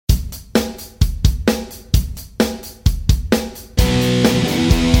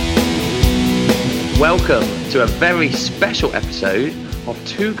welcome to a very special episode of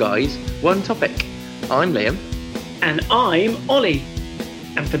Two Guys, One Topic. I'm Liam. And I'm Ollie.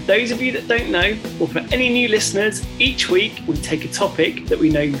 And for those of you that don't know, or for any new listeners, each week we take a topic that we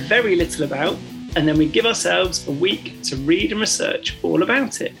know very little about, and then we give ourselves a week to read and research all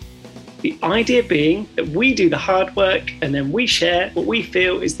about it. The idea being that we do the hard work and then we share what we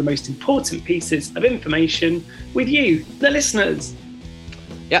feel is the most important pieces of information with you, the listeners.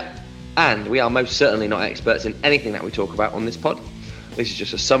 Yep, and we are most certainly not experts in anything that we talk about on this pod. This is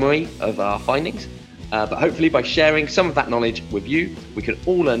just a summary of our findings. But hopefully by sharing some of that knowledge with you, we can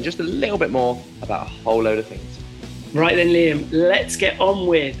all learn just a little bit more about a whole load of things. Right then, Liam, let's get on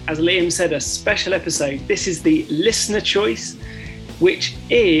with, as Liam said, a special episode. This is the listener choice, which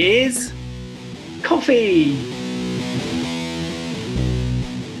is coffee.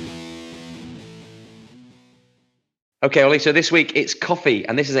 Okay, Ollie, so this week it's coffee,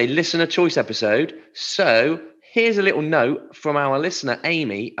 and this is a listener choice episode. So here's a little note from our listener,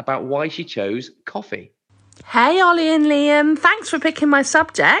 Amy, about why she chose coffee. Hey Ollie and Liam, thanks for picking my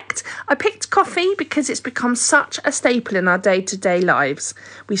subject. I picked coffee because it's become such a staple in our day-to-day lives.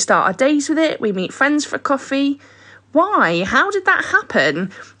 We start our days with it, we meet friends for coffee. Why? How did that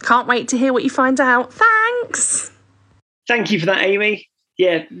happen? Can't wait to hear what you find out. Thanks! Thank you for that, Amy.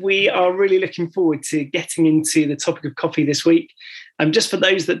 Yeah, we are really looking forward to getting into the topic of coffee this week. Just for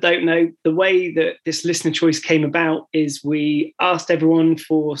those that don't know, the way that this listener choice came about is we asked everyone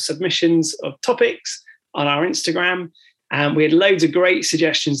for submissions of topics on our Instagram, and we had loads of great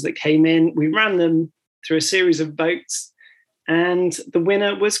suggestions that came in. We ran them through a series of votes, and the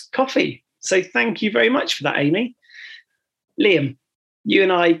winner was coffee. So thank you very much for that, Amy. Liam, you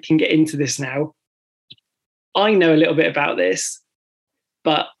and I can get into this now. I know a little bit about this,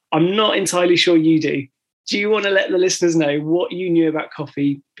 but I'm not entirely sure you do. Do you want to let the listeners know what you knew about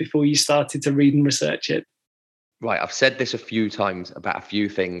coffee before you started to read and research it? Right, I've said this a few times about a few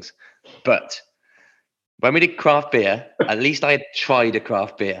things, but when we did craft beer, at least I had tried a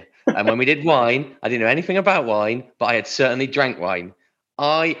craft beer. And when we did wine, I didn't know anything about wine, but I had certainly drank wine.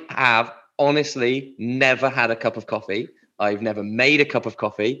 I have honestly never had a cup of coffee. I've never made a cup of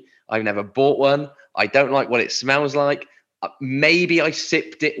coffee. I've never bought one. I don't like what it smells like. Maybe I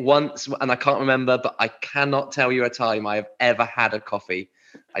sipped it once and I can't remember, but I cannot tell you a time I have ever had a coffee.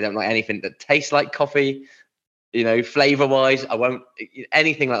 I don't like anything that tastes like coffee, flavor wise. I won't,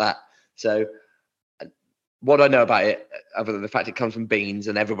 anything like that. So what do I know about it other than the fact it comes from beans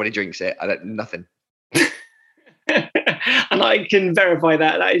and everybody drinks it? Nothing. And I can verify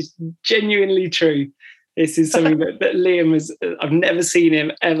that. That is genuinely true. This is something that Liam has, I've never seen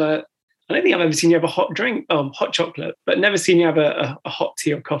him ever. I don't think I've ever seen you have a hot drink, hot chocolate, but never seen you have a hot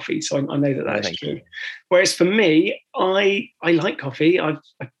tea or coffee. So I know that that's true. Whereas for me, I like coffee. I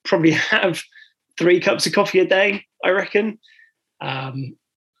probably have 3 cups of coffee a day, I reckon. I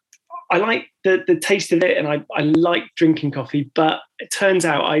like the taste of it, and I like drinking coffee, but it turns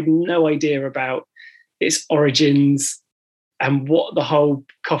out I had no idea about its origins and what the whole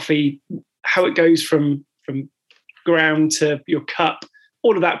coffee, how it goes from ground to your cup.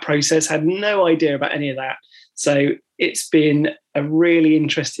 All of that process, had no idea about any of that. So it's been a really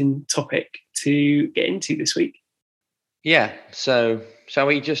interesting topic to get into this week. Yeah, so shall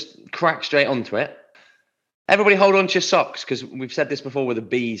we just crack straight onto it? Everybody hold on to your socks, because we've said this before with the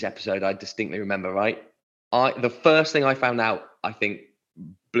bees episode, I distinctly remember, right? The first thing I found out, I think,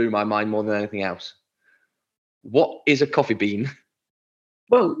 blew my mind more than anything else. What is a coffee bean?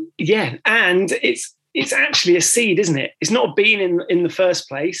 Well, yeah, and it's actually a seed, isn't it? It's not a bean in the first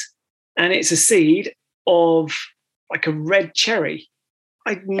place, and it's a seed of like a red cherry.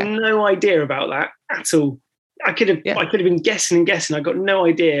 I had no idea about that at all. I could have been guessing. I got no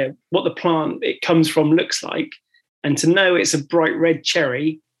idea what the plant it comes from looks like, and to know it's a bright red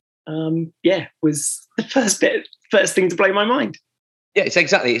cherry, was the first thing to blow my mind. Yeah,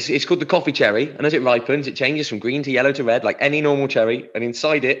 it's called the coffee cherry, and as it ripens, it changes from green to yellow to red, like any normal cherry, and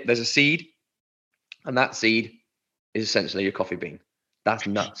inside it there's a seed. And that seed is essentially a coffee bean. That's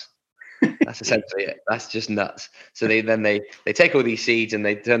nuts. That's essentially it. That's just nuts. So they take all these seeds and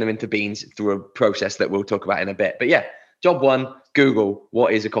they turn them into beans through a process that we'll talk about in a bit. But yeah, job one, Google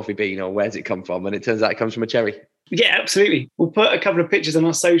what is a coffee bean or where's it come from? And it turns out it comes from a cherry. Yeah, absolutely. We'll put a couple of pictures on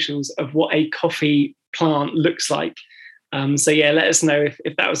our socials of what a coffee plant looks like. So yeah, let us know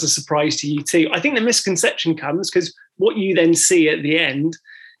if that was a surprise to you too. I think the misconception comes because what you then see at the end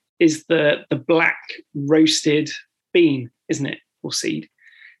is the black roasted bean, isn't it, or seed?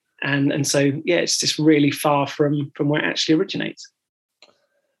 And so, yeah, it's just really far from where it actually originates.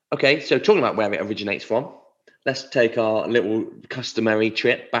 Okay, so talking about where it originates from, let's take our little customary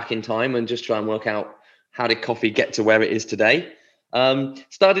trip back in time and just try and work out how did coffee get to where it is today?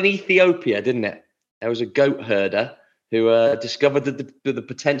 Started in Ethiopia, didn't it? There was a goat herder who discovered the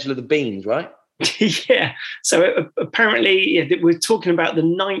potential of the beans, right? Yeah. So apparently, we're talking about the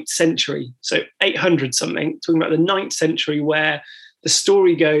 9th century, so 800 something, talking about the 9th century, where the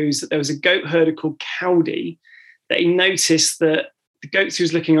story goes that there was a goat herder called Cowdy, that he noticed that the goats he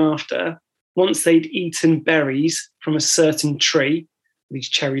was looking after, once they'd eaten berries from a certain tree, these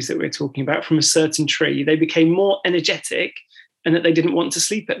cherries that we're talking about from a certain tree, they became more energetic and that they didn't want to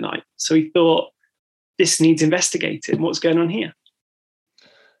sleep at night. So he thought, this needs investigated. What's going on here?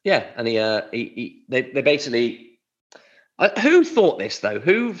 Yeah, and they basically. Who thought this though?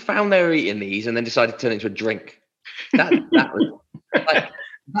 Who found they were eating these and then decided to turn it into a drink? That was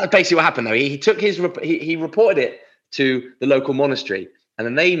that's basically what happened though. He took he reported it to the local monastery, and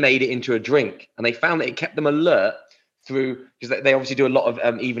then they made it into a drink, and they found that it kept them alert through, because they obviously do a lot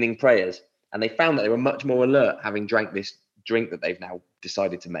of evening prayers, and they found that they were much more alert having drank this drink that they've now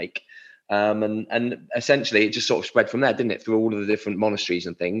decided to make. And essentially it just sort of spread from there, didn't it? Through all of the different monasteries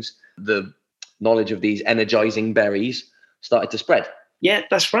and things, the knowledge of these energizing berries started to spread. Yeah,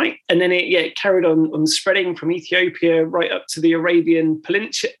 that's right. And then it carried on spreading from Ethiopia right up to the Arabian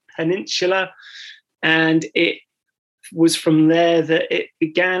Peninsula. And it was from there that it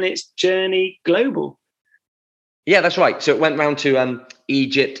began its journey global. Yeah, that's right. So it went round to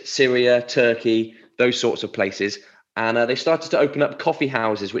Egypt, Syria, Turkey, those sorts of places. And they started to open up coffee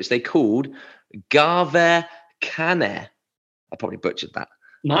houses, which they called Gaver Kane. I probably butchered that.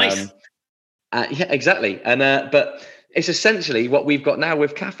 Nice. Yeah, exactly. And but it's essentially what we've got now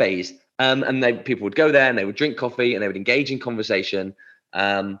with cafes. And people would go there and they would drink coffee and they would engage in conversation.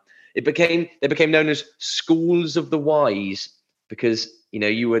 They became known as schools of the wise, because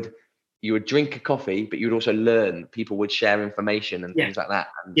you would drink a coffee, but you would also learn. People would share information and things like that.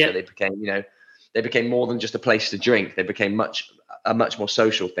 And so they became they became more than just a place to drink. They became a much more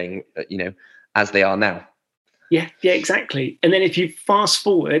social thing, as they are now. Yeah, exactly. And then if you fast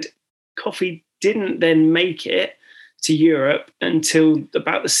forward, coffee didn't then make it to Europe until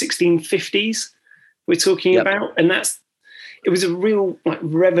about the 1650s. We're talking about, and it was a real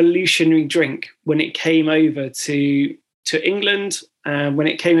revolutionary drink when it came over to England, when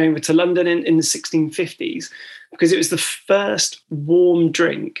it came over to London in the 1650s. Because it was the first warm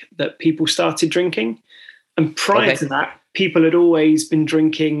drink that people started drinking. And prior to that, people had always been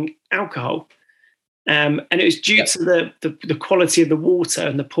drinking alcohol. And it was due to the quality of the water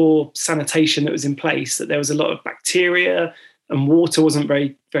and the poor sanitation that was in place, that there was a lot of bacteria, and water wasn't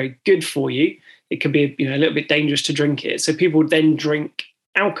very, very good for you. It could be a little bit dangerous to drink it. So people would then drink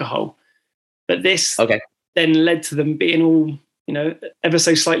alcohol. But this then led to them being all, ever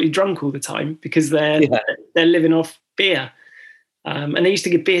so slightly drunk all the time, because they're living off beer. And they used to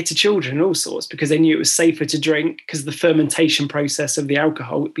give beer to children and all sorts, because they knew it was safer to drink, because the fermentation process of the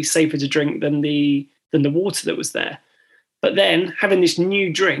alcohol would be safer to drink than the water that was there. But then having this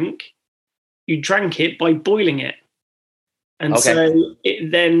new drink, you drank it by boiling it. And so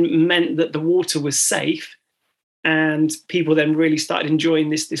it then meant that the water was safe, and people then really started enjoying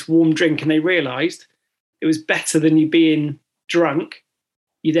this warm drink, and they realized it was better than you being drunk.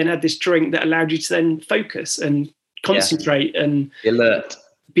 You then had this drink that allowed you to then focus and concentrate and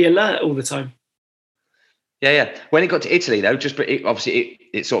be alert all the time. Yeah. When it got to Italy, though,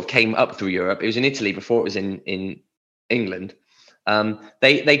 it sort of came up through Europe. It was in Italy before it was in England.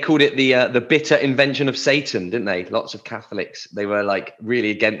 They called it the bitter invention of Satan, didn't they? Lots of Catholics, they were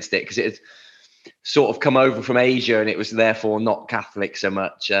really against it, because it had sort of come over from Asia, and it was therefore not Catholic so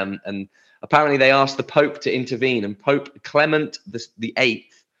much. And apparently they asked the Pope to intervene, and Pope Clement the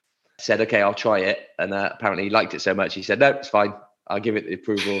Eighth said, "Okay, I'll try it." And apparently he liked it so much, he said, "No, it's fine. I'll give it the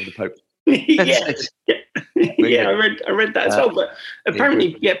approval of the Pope." I read that as well. But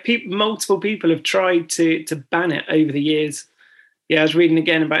apparently, multiple people have tried to ban it over the years. I was reading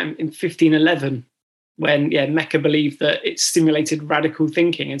again about in 1511, when Mecca believed that it stimulated radical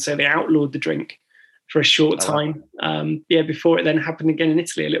thinking, and so they outlawed the drink for a short time. Before it then happened again in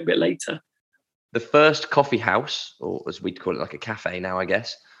Italy a little bit later. The first coffee house, or as we'd call it, like a cafe now, I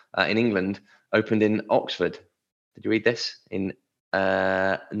guess, in England, opened in Oxford. Did you read this? In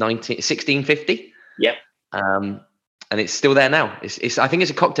 1650? Yep. And it's still there now. It's I think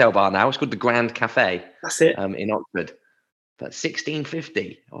it's a cocktail bar now. It's called the Grand Cafe. That's it. In Oxford. But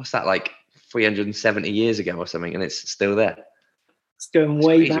 1650, what's that, like 370 years ago or something, and it's still there. It's going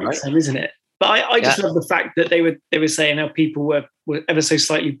way back, right? Isn't it? But I just love the fact that they were saying how people were ever so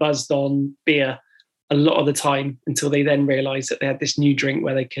slightly buzzed on beer a lot of the time, until they then realised that they had this new drink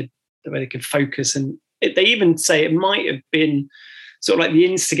where they could focus. And they even say it might have been sort of like the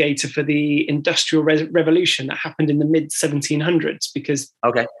instigator for the Industrial Revolution that happened in the mid 1700s, because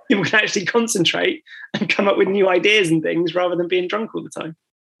people could actually concentrate and come up with new ideas and things rather than being drunk all the time.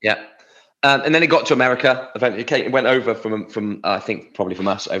 Yeah. And then it got to America. Eventually, it went over from I think probably from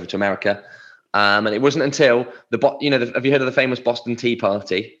us over to America. And it wasn't until have you heard of the famous Boston Tea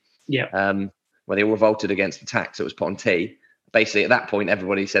Party? Yeah. Where they all revolted against the tax that was put on tea. Basically, at that point,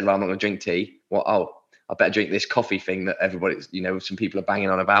 everybody said, "Well, I'm not going to drink tea." Well, I better drink this coffee thing that everybody's, some people are banging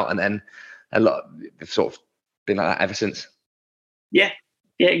on about, and then a lot have sort of been like that ever since. Yeah,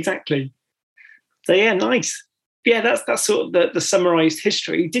 exactly. So yeah, nice. Yeah, that's sort of the summarized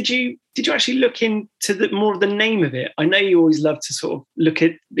history. Did you actually look into more of the name of it? I know you always love to sort of look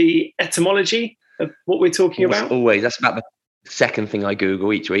at the etymology of what we're talking about. Always. That's about the second thing I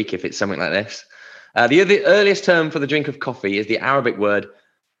Google each week if it's something like this. The earliest term for the drink of coffee is the Arabic word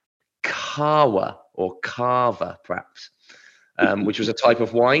kahwa or kava, perhaps, which was a type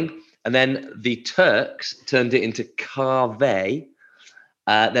of wine. And then the Turks turned it into kave.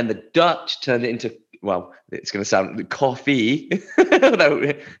 Then the Dutch turned it into, well, it's going to sound coffee.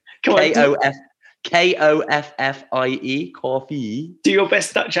 K-O-F-F-I-E, coffee. Do your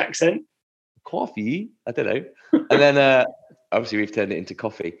best Dutch accent. Coffee? I don't know. And then obviously we've turned it into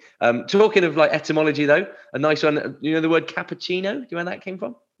coffee. Talking of like etymology, though, a nice one. You know the word cappuccino? Do you know where that came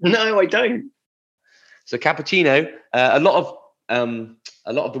from? No, I don't. So cappuccino, a lot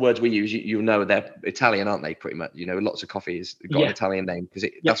of the words we use, you know, they're Italian, aren't they? Pretty much, lots of coffee has got an Italian name because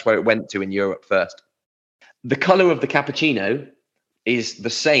that's where it went to in Europe first. The color of the cappuccino is the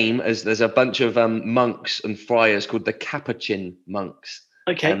same as there's a bunch of monks and friars called the Capuchin monks.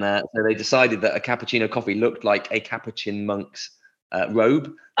 Okay. And so they decided that a cappuccino coffee looked like a Capuchin monk's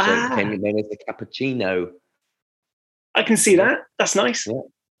robe, so it became known as the cappuccino. I can see that. That's nice.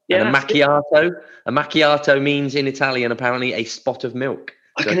 Yeah. And a macchiato means in Italian apparently a spot of milk.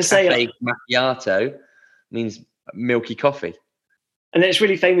 I was going to say macchiato means milky coffee. And it's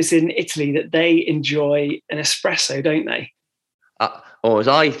really famous in Italy that they enjoy an espresso, don't they? Or as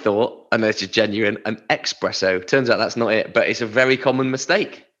I thought, and this is genuine, an espresso. Turns out that's not it, but it's a very common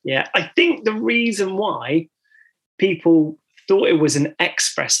mistake. Yeah, I think the reason why people thought it was an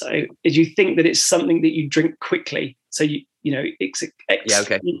espresso is you think that it's something that you drink quickly. So you're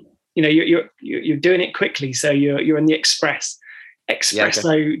doing it quickly, so you're in the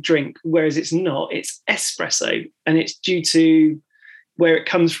espresso drink, whereas it's not. It's espresso, and it's due to where it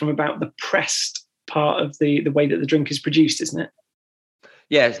comes from, about the pressed part of the way that the drink is produced, isn't it?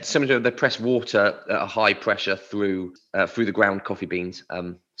 Yeah, it's similar to they press water at a high pressure through the ground coffee beans.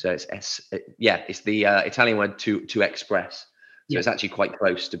 So it's the Italian word to express. So it's actually quite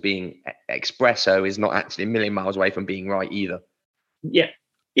close to being espresso. Is not actually a million miles away from being right either. Yeah.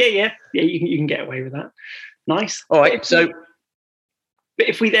 You can get away with that. Nice. All right. But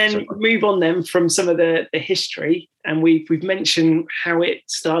if we then move on then from some of the history, and we've mentioned how it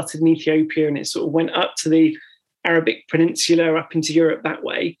started in Ethiopia and it sort of went up to the Arabic Peninsula, up into Europe that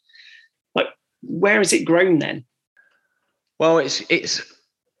way. Like, where has it grown then? Well, it's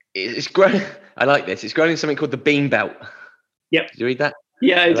grown. I like this. It's grown in something called the bean belt. Yep. Did you read that?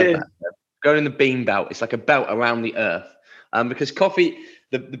 Yeah, I did. Growing in the bean belt. It's like a belt around the earth. Because coffee,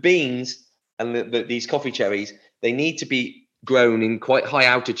 the beans and these coffee cherries, they need to be grown in quite high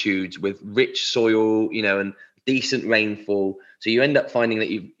altitudes with rich soil, and decent rainfall. So you end up finding that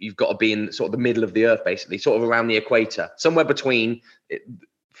you've got to be in sort of the middle of the earth, basically, sort of around the equator, somewhere between,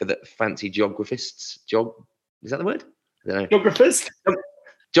 for the fancy geographists, is that the word? I don't know.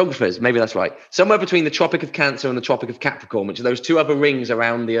 Geographers, maybe that's right. Somewhere between the Tropic of Cancer and the Tropic of Capricorn, which are those two other rings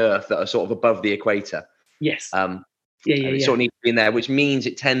around the earth that are sort of above the equator. Yes. It sort of needs to be in there, which means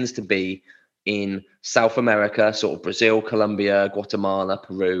it tends to be in South America, sort of Brazil, Colombia, Guatemala,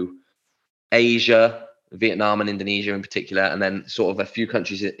 Peru, Asia, Vietnam and Indonesia in particular, and then sort of a few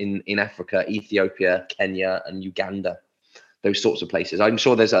countries in Africa, Ethiopia, Kenya, and Uganda. Those sorts of places. I'm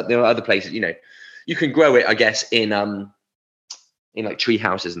sure there are other places. You can grow it, I guess, in like tree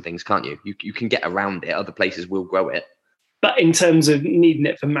houses and things, can't you? You can get around it. Other places will grow it. But in terms of needing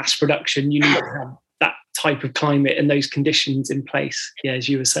it for mass production, you need to have that type of climate and those conditions in place. Yeah, as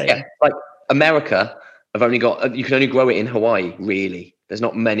you were saying. Yeah, like America you can only grow it in Hawaii, really. There's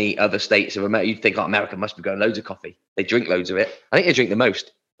not many other states of America. You'd think, America must be growing loads of coffee. They drink loads of it. I think they drink the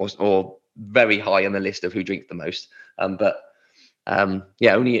most, or very high on the list of who drink the most. Only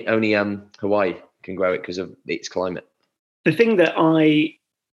Hawaii can grow it because of its climate. The thing that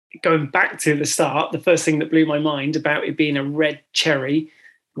going back to the start, the first thing that blew my mind about it being a red cherry,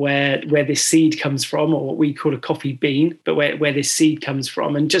 where this seed comes from, or what we call a coffee bean, but where this seed comes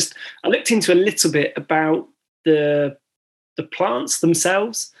from. And I looked into a little bit about the the plants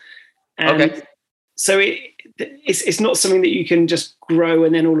themselves. And so it's not something that you can just grow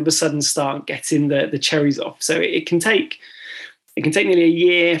and then all of a sudden start getting the cherries off. So it can take nearly a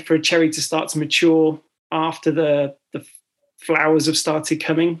year for a cherry to start to mature after the flowers have started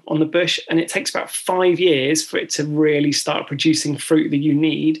coming on the bush, and it takes about 5 years for it to really start producing fruit that you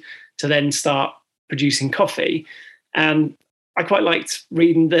need to then start producing coffee. And I quite liked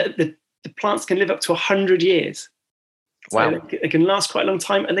reading that the plants can live up to 100 years. So wow. they can last quite a long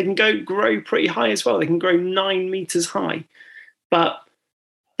time, and they can grow pretty high as well. They can grow 9 meters high, but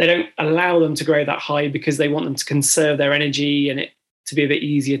they don't allow them to grow that high because they want them to conserve their energy and it to be a bit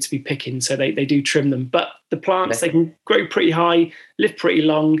easier to be picking. So they do trim them. But the plants, they can grow pretty high, live pretty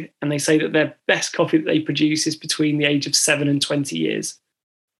long, and they say that their best coffee that they produce is between the age of 7 and 20 years.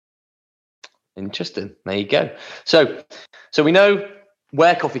 Interesting. There you go. So we know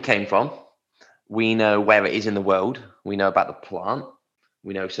where coffee came from. We know where it is in the world. We know about the plant.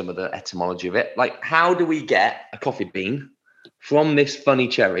 We know some of the etymology of it. Like, how do we get a coffee bean from this funny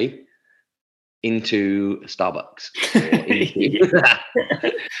cherry into Starbucks?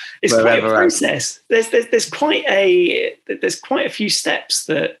 It's quite a process. There's quite a few steps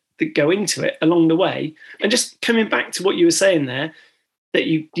that go into it along the way. And just coming back to what you were saying there, that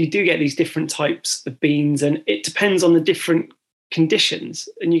you do get these different types of beans, and it depends on the different conditions,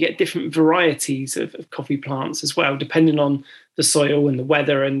 and you get different varieties of coffee plants as well, depending on the soil and the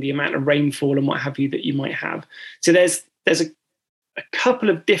weather and the amount of rainfall and what have you that you might have. So there's a couple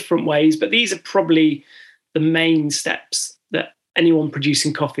of different ways, but these are probably the main steps that anyone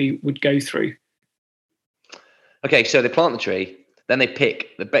producing coffee would go through. Okay, so they plant the tree, then they pick,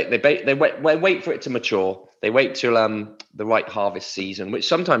 they wait for it to mature. They wait till the right harvest season, which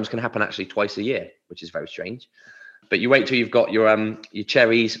sometimes can happen actually twice a year, which is very strange. But you wait till you've got your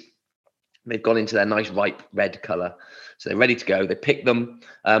cherries. They've gone into their nice ripe red color, so they're ready to go. They pick them.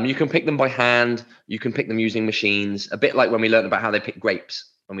 You can pick them by hand. You can pick them using machines. A bit like when we learned about how they pick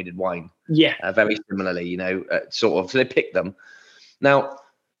grapes when we did wine. Yeah. Very similarly, sort of. So they pick them. Now,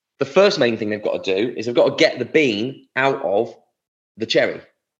 the first main thing they've got to do is they've got to get the bean out of the cherry.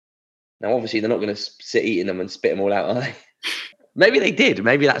 Now, obviously, they're not going to sit eating them and spit them all out, are they? Maybe they did.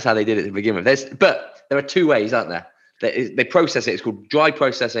 Maybe that's how they did it to begin with. But there are two ways, aren't there? They process it. It's called dry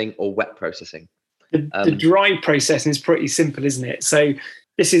processing or wet processing. The dry processing is pretty simple, isn't it? So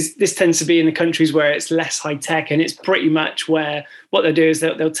this tends to be in the countries where it's less high tech, and it's pretty much where what they'll do is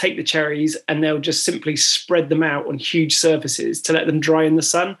they'll take the cherries and they'll just simply spread them out on huge surfaces to let them dry in the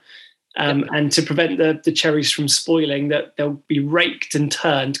sun. And to prevent the cherries from spoiling, that they'll be raked and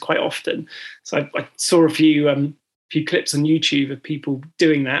turned quite often. So I saw a few clips on YouTube of people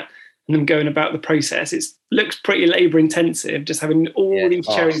doing that and them going about the process. It looks pretty labour intensive, just having all these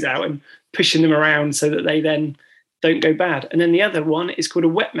cherries out and pushing them around so that they then don't go bad. And then the other one is called a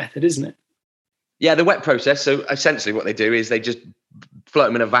wet method, isn't it? Yeah, the wet process. So essentially what they do is they just float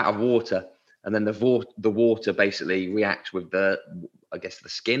them in a vat of water, and then the water basically reacts with the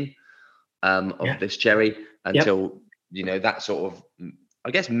skin of this cherry until that sort of,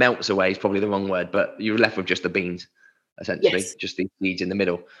 I guess, melts away is probably the wrong word, but you're left with just the beans, essentially, just the seeds in the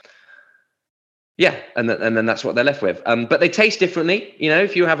middle. Yeah, and then that's what they're left with. But they taste differently.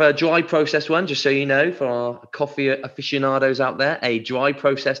 If you have a dry processed one, just so you know, for our coffee aficionados out there, a dry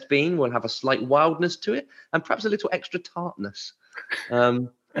processed bean will have a slight wildness to it and perhaps a little extra tartness.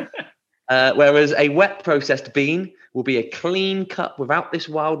 Whereas a wet processed bean will be a clean cup without this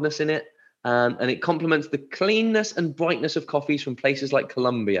wildness in it. And it complements the cleanness and brightness of coffees from places like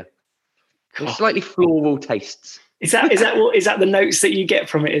Colombia. With slightly floral tastes. Is that the notes that you get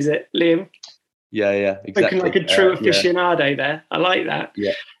from it? Is it, Liam? Yeah, exactly. Looking like a true aficionado there. I like that.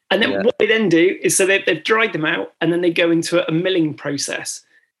 Yeah. And then what they then do is, so they've dried them out, and then they go into a milling process.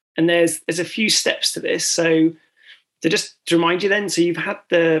 And there's a few steps to this. So to remind you then, so you've had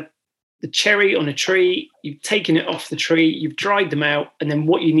the cherry on a tree, you've taken it off the tree, you've dried them out, and then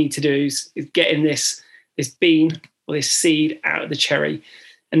what you need to do is getting this bean or this seed out of the cherry.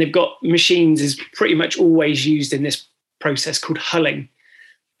 And they've got machines is pretty much always used in this process called hulling.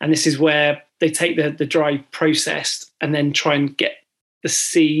 And this is where they take the dry processed and then try and get the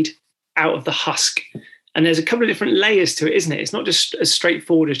seed out of the husk. And there's a couple of different layers to it, isn't it? It's not just as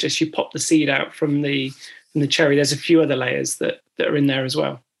straightforward as just you pop the seed out from the cherry. There's a few other layers that are in there as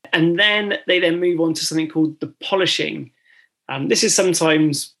well. And then they move on to something called the polishing. This is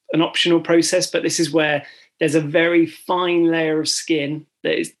sometimes an optional process, but this is where there's a very fine layer of skin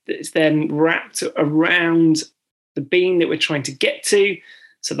that is then wrapped around the bean that we're trying to get to.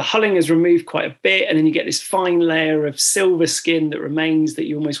 So the hulling is removed quite a bit, and then you get this fine layer of silver skin that remains that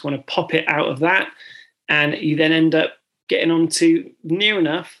you almost want to pop it out of that. And you then end up getting on to near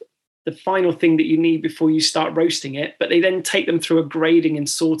enough the final thing that you need before you start roasting it. But they then take them through a grading and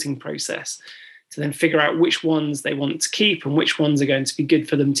sorting process to then figure out which ones they want to keep and which ones are going to be good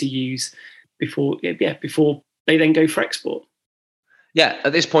for them to use before they then go for export. Yeah,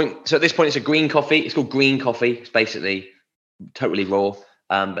 at this point, it's a green coffee. It's called green coffee. It's basically totally raw,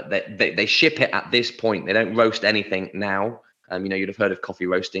 but they ship it at this point. They don't roast anything now. You'd have heard of coffee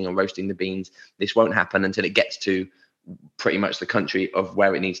roasting or roasting the beans. This won't happen until it gets to pretty much the country of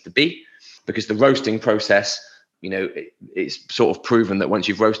where it needs to be, because the roasting process, it's sort of proven that once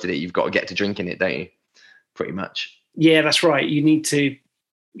you've roasted it, you've got to get to drinking it, don't you? Pretty much. Yeah, that's right. You need to,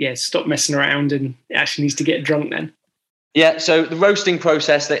 stop messing around, and it actually needs to get drunk then. Yeah, so the roasting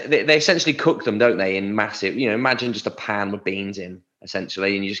process, they essentially cook them, don't they, in massive, imagine just a pan with beans in,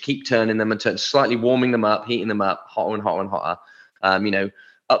 essentially, and you just keep turning them and slightly warming them up, heating them up, hotter and hotter and hotter,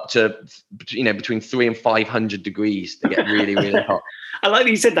 up to, between 300 and 500 degrees. They get really, really hot. I like that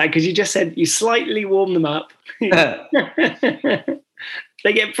you said that, because you just said you slightly warm them up. They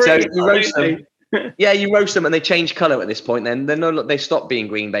get pretty you roast them. Yeah, you roast them and they change color at this point. Then they stop being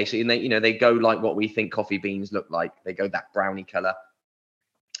green, basically, and they go like what we think coffee beans look like. They go that browny color.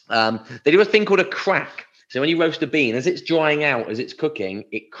 They do a thing called a crack. So when you roast a bean, as it's drying out, as it's cooking,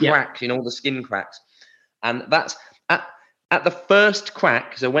 it cracks. All the skin cracks, and that's at the first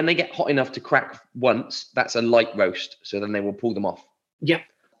crack. So when they get hot enough to crack once, that's a light roast. So then they will pull them off. Yep.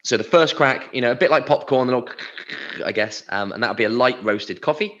 So the first crack, a bit like popcorn, I guess, and that'll be a light roasted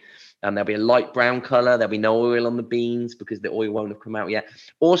coffee. There'll be a light brown color. There'll be no oil on the beans because the oil won't have come out yet.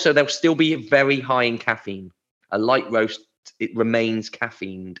 Also, they'll still be very high in caffeine. A light roast, it remains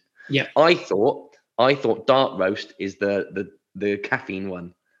caffeined. Yeah. I thought dark roast is the caffeine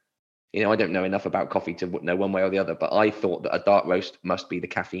one. I don't know enough about coffee to know one way or the other, but I thought that a dark roast must be the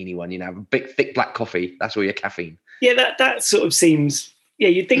caffeine one. A big, thick black coffee, that's all your caffeine. Yeah, that sort of seems,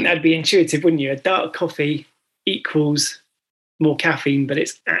 you'd think that'd be intuitive, wouldn't you? A dark coffee equals more caffeine, but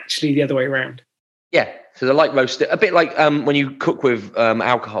it's actually the other way around. Yeah, so the light roast, a bit like when you cook with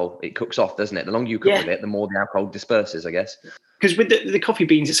alcohol, it cooks off, doesn't it? The longer you cook with it, the more the alcohol disperses, I guess. Because with the coffee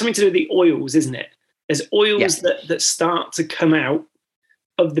beans, it's something to do with the oils, isn't it? There's oils that start to come out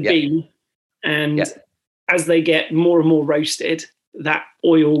of the bean, and as they get more and more roasted, that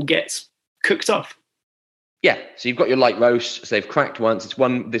oil gets cooked off. Yeah, so you've got your light roast, so they've cracked once.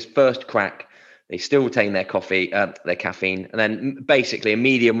 This first crack, they still retain their coffee, their caffeine, and then basically a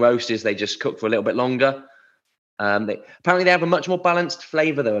medium roast is they just cook for a little bit longer. Apparently they have a much more balanced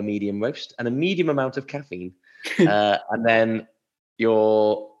flavour though, a medium roast, and a medium amount of caffeine. And then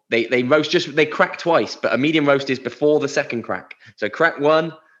they crack twice, but a medium roast is before the second crack. So crack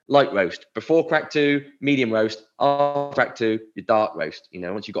one, light roast. Before crack two, medium roast. After crack two, your dark roast.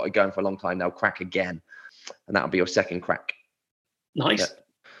 Once you've got it going for a long time, they'll crack again, and that'll be your second crack. Nice.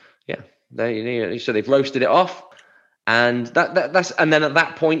 Yeah. So they've roasted it off, and and then at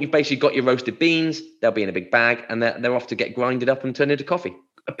that point you've basically got your roasted beans. They'll be in a big bag, and they're off to get grinded up and turned into coffee.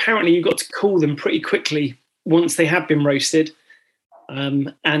 Apparently, you've got to cool them pretty quickly once they have been roasted.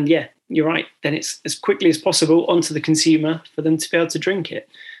 And you're right. Then it's as quickly as possible onto the consumer for them to be able to drink it.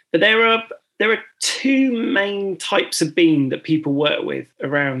 But there are two main types of bean that people work with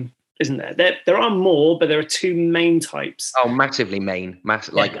around. Isn't there? There are more, but there are two main types. Oh, massively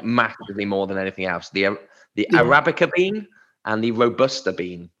massively more than anything else. The Arabica bean and the Robusta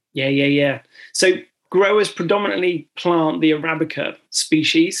bean. Yeah. So growers predominantly plant the Arabica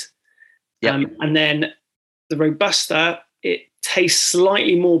species. Yeah. And then the Robusta, it tastes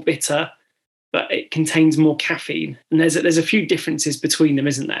slightly more bitter, but it contains more caffeine. And there's a few differences between them,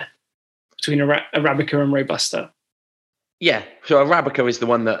 isn't there? Between Arabica and Robusta. Yeah, so Arabica is the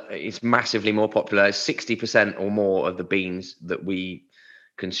one that is massively more popular. 60% or more of the beans that we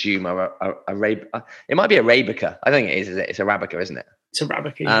consume are Arabica. It might be Arabica. I think it is. It's Arabica, isn't it? It's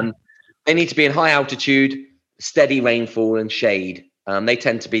Arabica. Yeah. They need to be in high altitude, steady rainfall and shade. They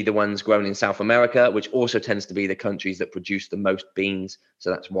tend to be the ones grown in South America, which also tends to be the countries that produce the most beans. So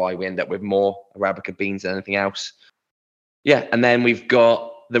that's why we end up with more Arabica beans than anything else. Yeah, and then we've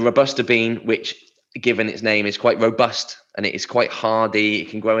got the Robusta bean, which, given its name, is quite robust and it is quite hardy. It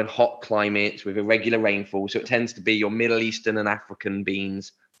can grow in hot climates with irregular rainfall. So it tends to be your Middle Eastern and African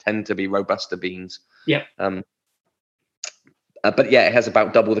beans tend to be Robusta beans. Yeah. But yeah, it has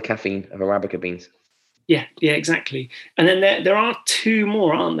about double the caffeine of Arabica beans. Yeah, exactly. And then there are two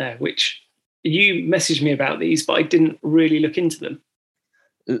more, aren't there? Which you messaged me about these, but I didn't really look into them.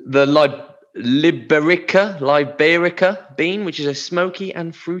 The Liberica bean, which is a smoky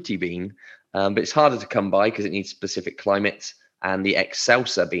and fruity bean. But it's harder to come by because it needs specific climates. And the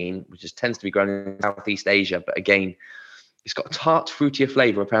Excelsa bean, which tends to be grown in Southeast Asia, but again, It's got a tart, fruitier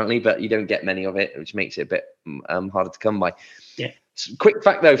flavour apparently, but you don't get many of it, which makes it a bit harder to come by. Yeah. Quick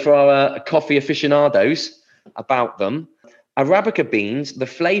fact though, for our coffee aficionados about them: Arabica beans, the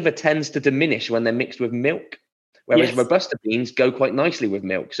flavour tends to diminish when they're mixed with milk, whereas Robusta beans go quite nicely with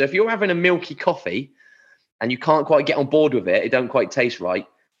milk. So if you're having a milky coffee and you can't quite get on board with it, it don't quite taste right,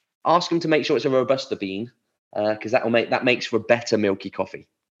 ask them to make sure it's a Robusta bean, because that makes for a better milky coffee.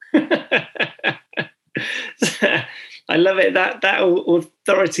 I love it, that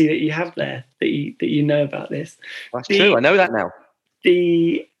authority that you have there, that you know about this. That's true. I know that now.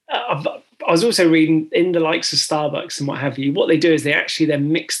 I was also reading in the likes of Starbucks and what have you, what they do is they actually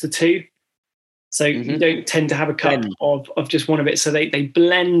then mix the two. So you don't tend to have a cup of just one of it. So they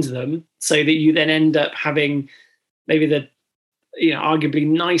blend them so that you then end up having maybe the arguably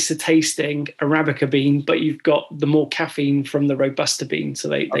nicer tasting Arabica bean, but you've got the more caffeine from the Robusta bean. So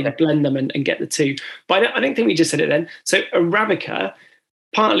they blend them and get the two. But I don't think we just said it then. So Arabica,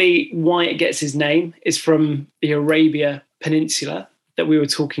 partly why it gets its name is from the Arabia Peninsula that we were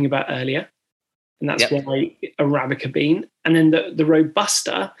talking about earlier. And that's why Arabica bean. And then the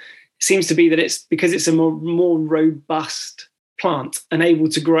Robusta seems to be that it's because it's a more robust plant and able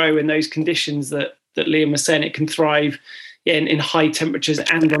to grow in those conditions that Liam was saying. It can thrive in high temperatures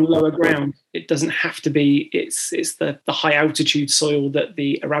and on lower ground. It doesn't have to be, it's the high altitude soil that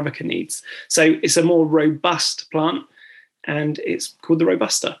the Arabica needs. So it's a more robust plant and it's called the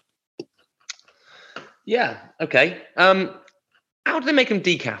Robusta. Yeah, okay. How do they make them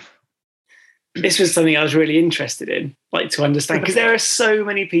decaf? This was something I was really interested in, to understand, because there are so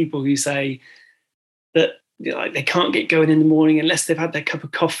many people who say that they can't get going in the morning unless they've had their cup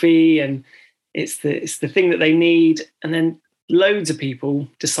of coffee, and it's the thing that they need. And then loads of people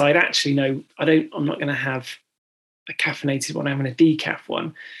decide, actually, no, I'm not going to have a caffeinated one. I'm having a decaf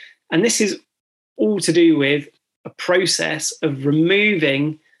one. And this is all to do with a process of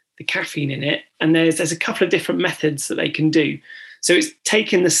removing the caffeine in it. And there's a couple of different methods that they can do. So it's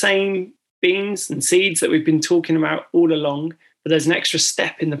taking the same beans and seeds that we've been talking about all along, but there's an extra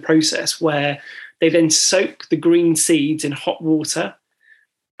step in the process where they then soak the green seeds in hot water,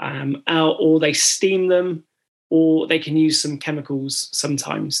 or they steam them, or they can use some chemicals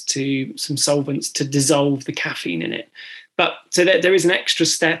sometimes, some solvents to dissolve the caffeine in it. But so there is an extra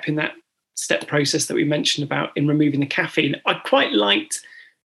step in that step process that we mentioned about in removing the caffeine. I quite liked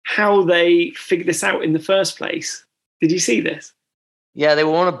how they figured this out in the first place. Did you see this? Yeah, they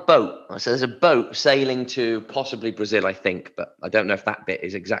were on a boat. So there's a boat sailing to possibly Brazil, I think, but I don't know if that bit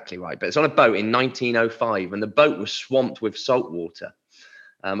is exactly right. But it's on a boat in 1905, and the boat was swamped with salt water.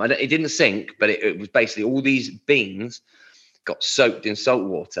 It didn't sink, but it was basically all these beans got soaked in salt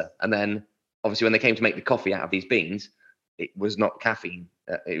water. And then, obviously, when they came to make the coffee out of these beans, it was not caffeine.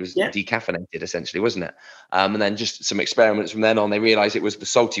 It was decaffeinated, essentially, wasn't it? And then just some experiments from then on, they realized it was the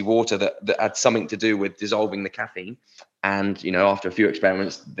salty water that had something to do with dissolving the caffeine. And, after a few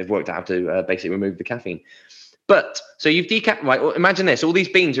experiments, they've worked out how to basically remove the caffeine. But so you've right? Well, imagine this. All these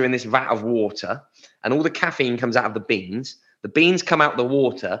beans are in this vat of water, and all the caffeine comes out of the beans. The beans come out the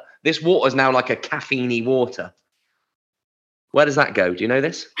water. This water is now like a caffeine-y water. Where does that go? Do you know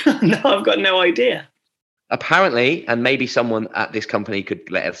this? No, I've got no idea. Apparently, and maybe someone at this company could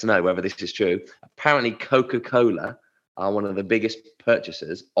let us know whether this is true, apparently Coca-Cola are one of the biggest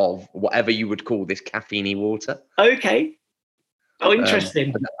purchasers of whatever you would call this caffeine-y water. Okay. Oh,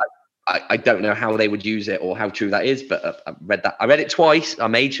 interesting. I don't know how they would use it or how true that is, but I read that. I read it twice. I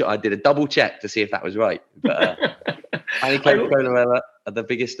made sure I did a double check to see if that was right. But Coca-Cola are the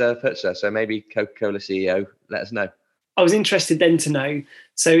biggest purchaser, so maybe Coca-Cola CEO, let us know. I was interested then to know,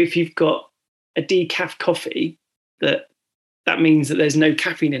 so if you've got a decaf coffee, that means that there's no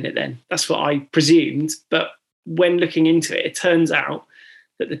caffeine in it then. That's what I presumed. But when looking into it, it turns out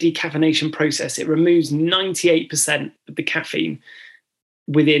that the decaffeination process, it removes 98% of the caffeine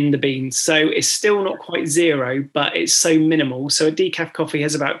within the beans. So it's still not quite zero, but it's so minimal. So a decaf coffee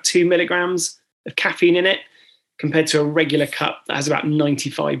has about 2 milligrams of caffeine in it compared to a regular cup that has about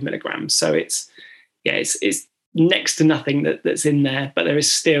 95 milligrams. So it's next to nothing that's in there, but there is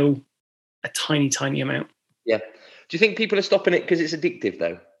still a tiny, tiny amount. Yeah. Do you think people are stopping it because it's addictive,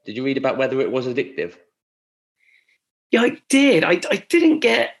 though? Did you read about whether it was addictive? Yeah, I did. I didn't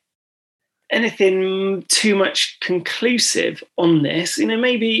get anything too much conclusive on this.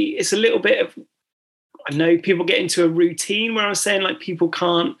 Maybe it's a little bit of, I know people get into a routine where I was saying people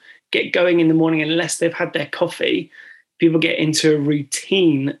can't get going in the morning unless they've had their coffee. People get into a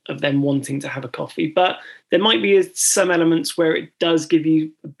routine of them wanting to have a coffee, but there might be some elements where it does give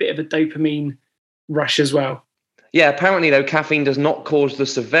you a bit of a dopamine rush as well. Yeah, apparently though, caffeine does not cause the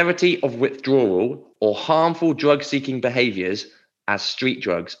severity of withdrawal or harmful drug-seeking behaviors as street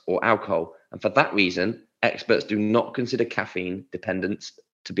drugs or alcohol. And for that reason, experts do not consider caffeine dependence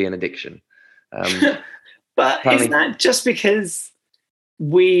to be an addiction. But is that just because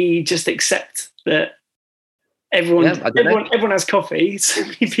we just accept that everyone has coffee, so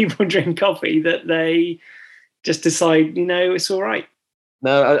many people drink coffee that they just decide, it's all right?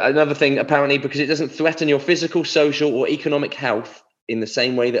 No, another thing, apparently, because it doesn't threaten your physical, social, or economic health in the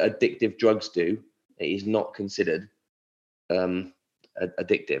same way that addictive drugs do, it is not considered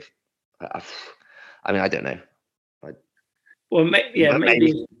addictive. I mean, I don't know.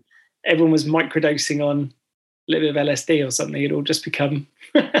 Maybe everyone was microdosing on a little bit of LSD or something. It'll just become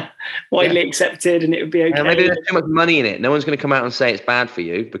widely accepted, and it would be okay. Maybe there's too much money in it. No one's going to come out and say it's bad for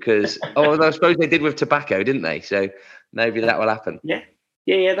you because, I suppose they did with tobacco, didn't they? So maybe that will happen.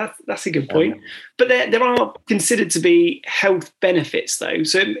 Yeah, that's a good point. But there are considered to be health benefits, though.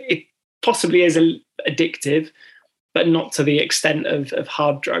 So it possibly is addictive, but not to the extent of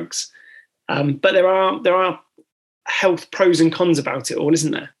hard drugs. But there are health pros and cons about it all,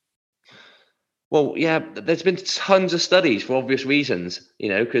 isn't there? Well, yeah, there's been tons of studies for obvious reasons,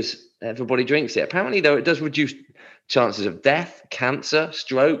 because everybody drinks it. Apparently, though, it does reduce chances of death, cancer,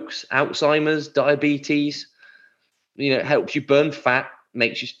 strokes, Alzheimer's, diabetes. It helps you burn fat,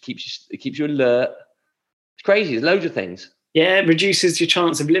 keeps you alert. It's crazy. There's loads of things. Yeah, it reduces your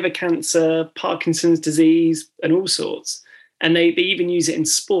chance of liver cancer, Parkinson's disease, and all sorts. And they even use it in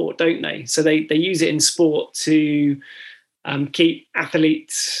sport, don't they? So they use it in sport to keep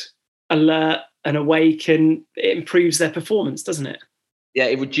athletes alert and awake, and it improves their performance, doesn't it? Yeah,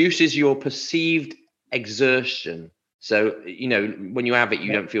 it reduces your perceived exertion. So, when you have it,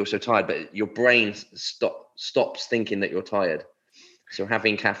 you don't feel so tired, but your brain stops thinking that you're tired. So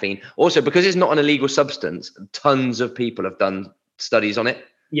having caffeine. Also, because it's not an illegal substance, tons of people have done studies on it.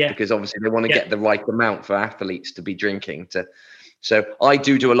 Yeah. Because obviously they want to get the right amount for athletes to be drinking. So I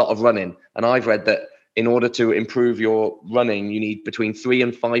do a lot of running, and I've read that in order to improve your running, you need between 3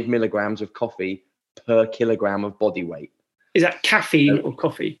 and 5 milligrams of coffee per kilogram of body weight. Is that caffeine or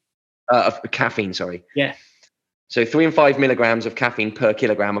coffee? Of caffeine, sorry. Yeah. So 3 and 5 milligrams of caffeine per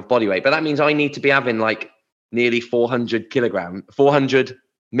kilogram of body weight. But that means I need to be having like nearly 400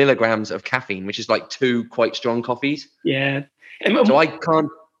 milligrams of caffeine, which is like 2 quite strong coffees. Yeah. So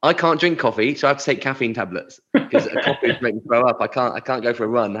I can't drink coffee, so I have to take caffeine tablets because coffee would make me throw up. I can't go for a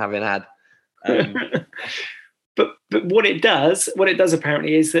run having had. But what it does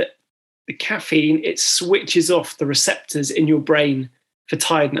apparently is that the caffeine, it switches off the receptors in your brain for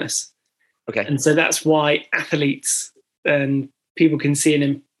tiredness. Okay. And so that's why athletes and people can see an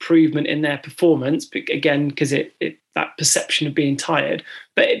improvement in their performance, again, because it that perception of being tired.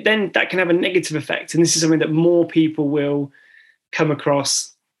 But then that can have a negative effect. And this is something that more people will come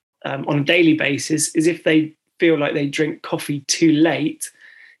across on a daily basis, is if they feel like they drink coffee too late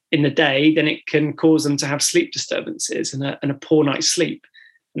in the day, then it can cause them to have sleep disturbances and a poor night's sleep.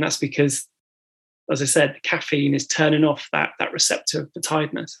 And that's because, as I said, the caffeine is turning off that receptor for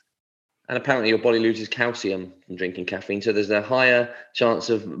tiredness. And apparently your body loses calcium from drinking caffeine. So there's a higher chance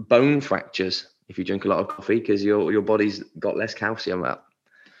of bone fractures if you drink a lot of coffee because your body's got less calcium up.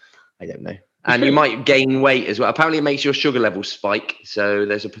 I don't know. And you might gain weight as well. Apparently it makes your sugar levels spike. So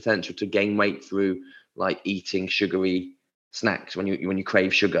there's a potential to gain weight through like eating sugary snacks when you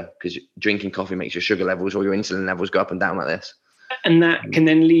crave sugar, because drinking coffee makes your sugar levels or your insulin levels go up and down like this. And that can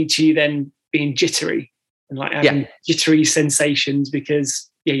then lead to you then being jittery and like having jittery sensations because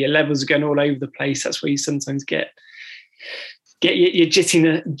your levels are going all over the place. That's where you sometimes get your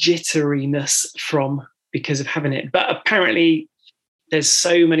jitteriness from because of having it. But apparently there's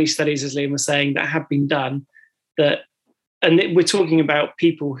so many studies, as Liam was saying, that have been done and we're talking about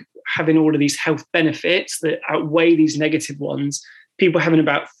people having all of these health benefits that outweigh these negative ones. People having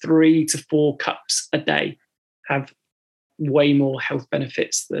about 3 to 4 cups a day have way more health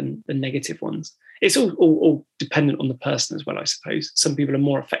benefits than the negative ones. It's all dependent on the person as well, I suppose. Some people are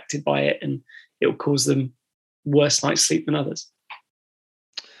more affected by it and it will cause them worse night's sleep than others.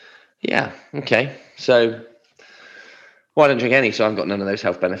 Yeah, okay. So, I don't drink any, so I've got none of those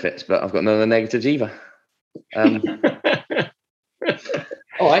health benefits, but I've got none of the negatives either.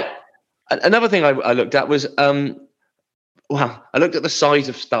 All right. Another thing I looked at was, I looked at the size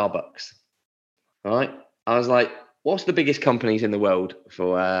of Starbucks. All right. I was like, what's the biggest companies in the world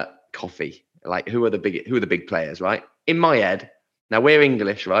for coffee? Like, who are the big players, right? In my head, now we're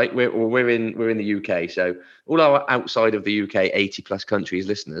English, right? We're in the UK, so all our outside of the UK 80+ countries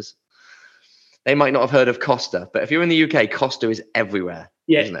listeners, they might not have heard of Costa, but if you're in the UK, Costa is everywhere,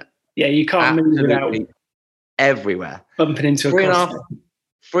 isn't it? Yeah, you can't move without everywhere. Bumping into a Costa.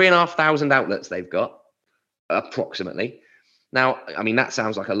 3,500 outlets they've got, approximately. Now, I mean, that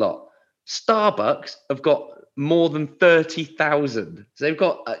sounds like a lot. Starbucks have got more than 30,000. So they've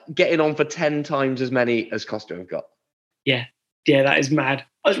got getting on for 10 times as many as Costa have got. Yeah, that is mad.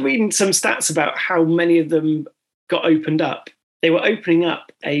 I was reading some stats about how many of them got opened up. They were opening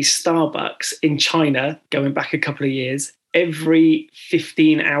up a Starbucks in China, going back a couple of years, every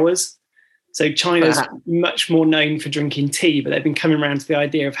 15 hours. So China's much more known for drinking tea, but they've been coming around to the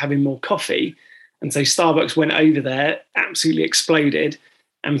idea of having more coffee. And so Starbucks went over there, absolutely exploded.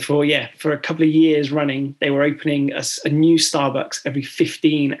 And for a couple of years running, they were opening a new Starbucks every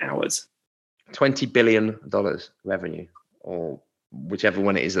 15 hours. $20 billion revenue, or whichever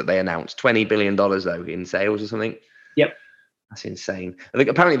one it is that they announced. $20 billion, though, in sales or something. Yep. That's insane. I think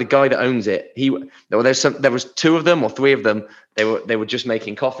apparently the guy that owns it, there was 2 of them or 3 of them. They were just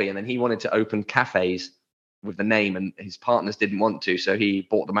making coffee, and then he wanted to open cafes with the name, and his partners didn't want to, so he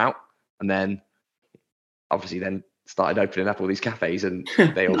bought them out, and then obviously started opening up all these cafes, and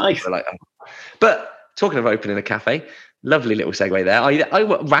they all nice. were like, oh. But talking of opening a cafe, lovely little segue there. I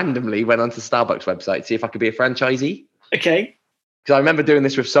randomly went onto the Starbucks website to see if I could be a franchisee. Okay. Because I remember doing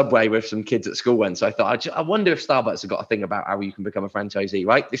this with Subway with some kids at school once. So I thought, I wonder if Starbucks have got a thing about how you can become a franchisee,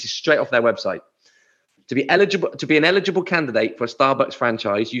 right? This is straight off their website. To be an eligible candidate for a Starbucks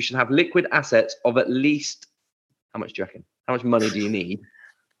franchise, you should have liquid assets of at least, how much do you reckon? How much money do you need?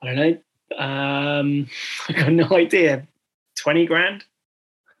 I don't know. I got no idea. 20 grand?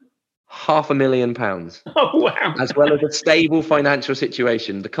 £500,000. Oh, wow. As well as a stable financial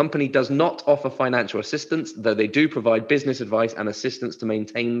situation. The company does not offer financial assistance, though they do provide business advice and assistance to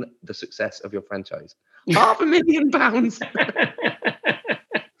maintain the success of your franchise. £500,000.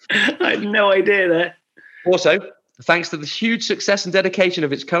 I had no idea there. Also, thanks to the huge success and dedication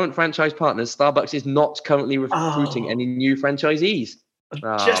of its current franchise partners, Starbucks is not currently recruiting any new franchisees.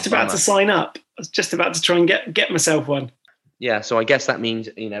 I was just about to sign up. I was just about to try and get myself one. Yeah, so I guess that means,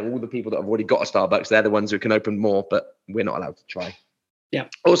 all the people that have already got a Starbucks, they're the ones who can open more, but we're not allowed to try. Yeah.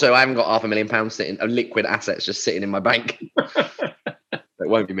 Also, I haven't got £500,000 sitting, liquid assets just sitting in my bank. It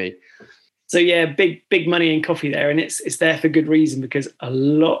won't be me. So yeah, big money in coffee there, and it's there for good reason, because a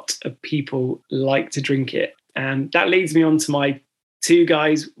lot of people like to drink it. And that leads me on to my 2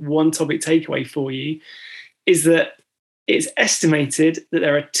 guys, 1 topic takeaway for you, is that it's estimated that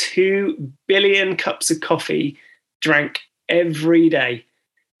there are 2 billion cups of coffee drank every day.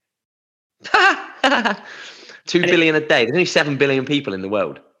 2 billion a day. There's only 7 billion people in the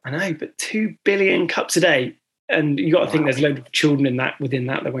world. I know, but 2 billion cups a day. And you got to think there's a load of children within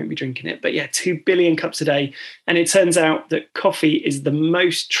that won't be drinking it. But yeah, 2 billion cups a day. And it turns out that coffee is the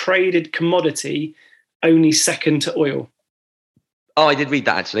most traded commodity, only second to oil. Oh, I did read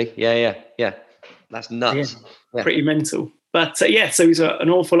that actually. Yeah. That's nuts. Yeah. Pretty mental. But so an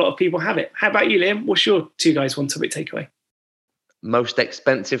awful lot of people have it. How about you, Liam? What's your 2 guys, 1 topic takeaway? Most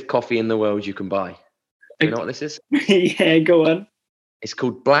expensive coffee in the world you can buy. Do you know what this is? Yeah, go on. It's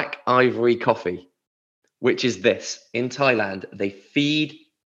called Black Ivory coffee, which is this. In Thailand, they feed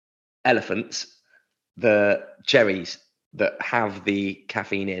elephants the cherries that have the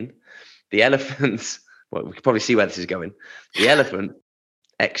caffeine in. The elephants, well, we can probably see where this is going. The elephant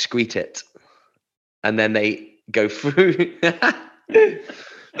excrete it. And then they go through. They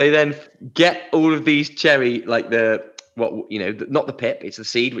then get all of these cherry, like not the pip, it's the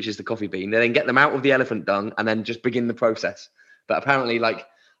seed, which is the coffee bean. They then get them out of the elephant dung and then just begin the process. But apparently,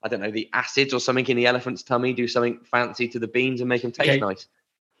 I don't know, the acids or something in the elephant's tummy do something fancy to the beans and make them taste nice.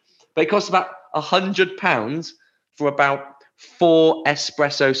 But it costs about £100 for about 4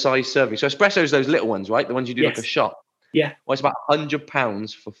 espresso-sized servings. So espresso is those little ones, right? The ones you do like a shot. Yeah. Well, it's about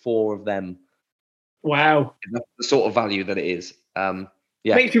 £100 for 4 of them. Wow. That's the sort of value that it is.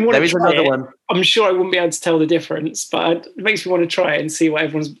 Yeah. Makes me want there to is try another it. one. I'm sure I wouldn't be able to tell the difference, but it makes me want to try it and see what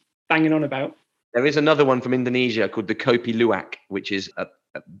everyone's banging on about. There is another one from Indonesia called the Kopi Luwak, which is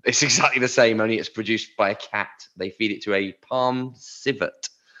it's exactly the same, only it's produced by a cat. They feed it to a palm civet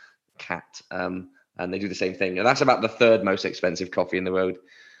cat, and they do the same thing. And that's about the 3rd most expensive coffee in the world.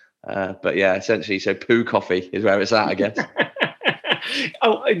 But yeah, essentially, so poo coffee is where it's at, I guess.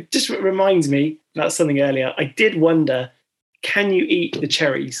 Oh, it just reminds me about something earlier. I did wonder, can you eat the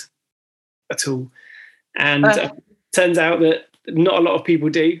cherries at all? And turns out that not a lot of people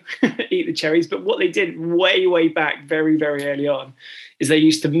do eat the cherries. But what they did way back, very, very early on, is they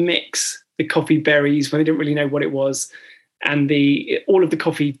used to mix the coffee berries when they didn't really know what it was, and all of the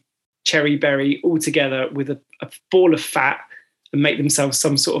coffee cherry berry all together with a ball of fat and make themselves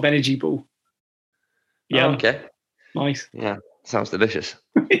some sort of energy ball. Yeah. Oh, okay. Nice. Yeah. Sounds delicious.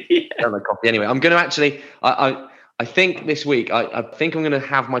 Yeah. I don't like coffee anyway. I'm going to actually, I I think this week, I think I'm going to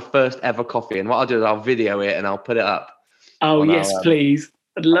have my first ever coffee. And what I'll do is I'll video it and I'll put it up. Oh, yes, please.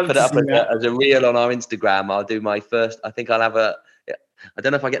 I'd love to see that. As a reel on our Instagram. I'll do my first. I think I'll have I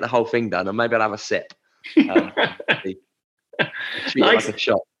don't know if I get the whole thing done, or maybe I'll have a sip. Treat it like a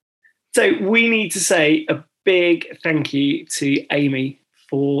shot. So we need to say a big thank you to Amy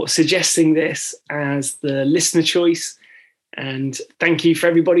for suggesting this as the listener choice. And thank you for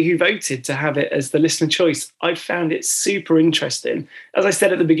everybody who voted to have it as the listener choice. I found it super interesting. As I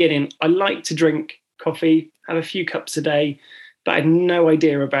said at the beginning, I like to drink coffee, have a few cups a day, but I had no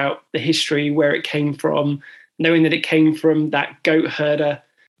idea about the history, where it came from, knowing that it came from that goat herder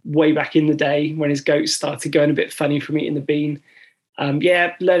way back in the day when his goats started going a bit funny from eating the bean.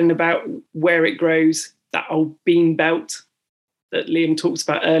 Learning about where it grows, that old bean belt that Liam talked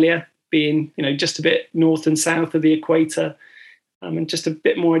about earlier, being, just a bit north and south of the equator, and just a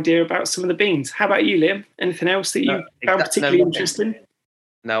bit more idea about some of the beans. How about you, Liam? Anything else that you found particularly interesting?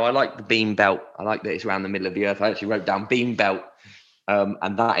 No, I like the bean belt. I like that it's around the middle of the earth. I actually wrote down bean belt,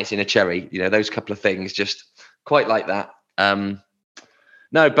 and that is in a cherry. Those couple of things, just quite like that.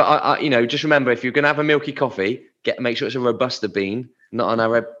 No, but I just remember, if you're going to have a milky coffee, make sure it's a Robusta bean, not an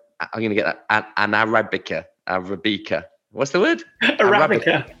I'm going to get that, an Arabica. What's the word?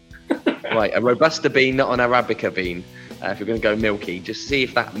 Arabica. Right, a Robusta bean, not an Arabica bean. If you're going to go milky, just see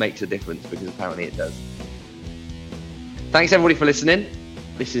if that makes a difference, because apparently it does. Thanks everybody for listening.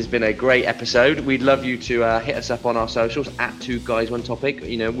 This has been a great episode. We'd love you to hit us up on our socials at 2 Guys 1 Topic.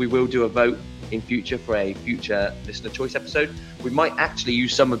 We will do a vote in future for a future listener choice episode. We might actually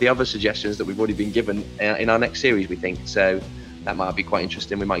use some of the other suggestions that we've already been given in our next series, we think. So that might be quite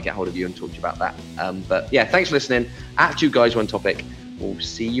interesting. We might get hold of you and talk to you about that. But yeah, thanks for listening. At 2 Guys 1 Topic. We'll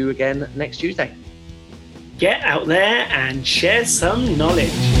see you again next Tuesday. Get out there and share some knowledge.